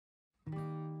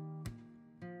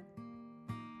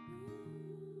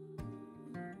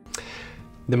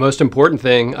The most important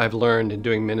thing I've learned in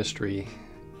doing ministry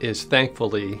is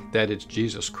thankfully that it's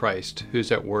Jesus Christ who's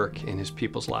at work in his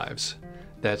people's lives.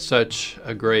 That's such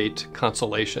a great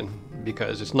consolation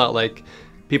because it's not like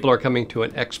people are coming to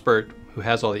an expert who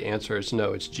has all the answers.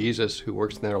 No, it's Jesus who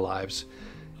works in their lives.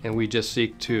 And we just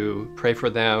seek to pray for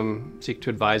them, seek to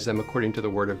advise them according to the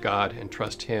Word of God, and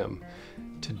trust Him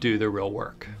to do the real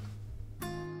work.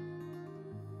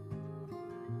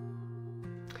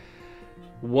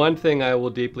 One thing I will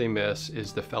deeply miss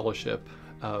is the fellowship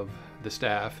of the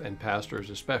staff and pastors,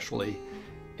 especially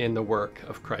in the work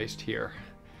of Christ here.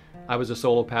 I was a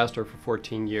solo pastor for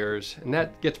 14 years, and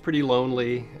that gets pretty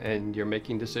lonely, and you're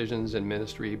making decisions in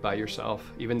ministry by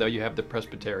yourself, even though you have the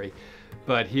presbytery.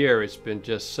 But here it's been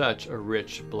just such a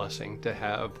rich blessing to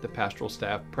have the pastoral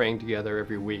staff praying together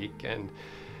every week and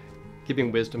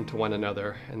giving wisdom to one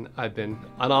another, and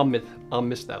I'll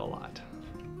miss that a lot.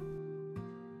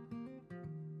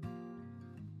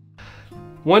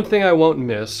 One thing I won't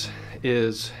miss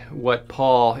is what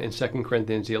Paul in 2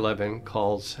 Corinthians 11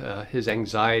 calls his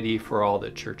anxiety for all the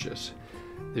churches.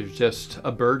 There's just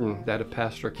a burden that a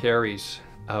pastor carries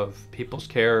of people's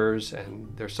cares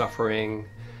and their suffering,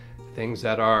 things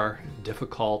that are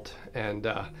difficult, and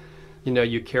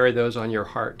you carry those on your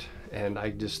heart. And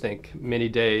I just think many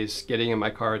days getting in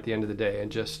my car at the end of the day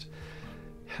and just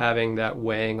having that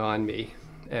weighing on me.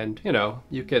 And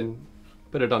you can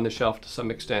put it on the shelf to some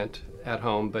extent at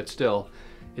home, but still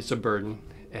it's a burden,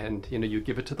 and you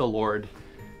give it to the Lord,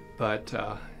 but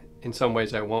in some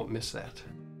ways I won't miss that.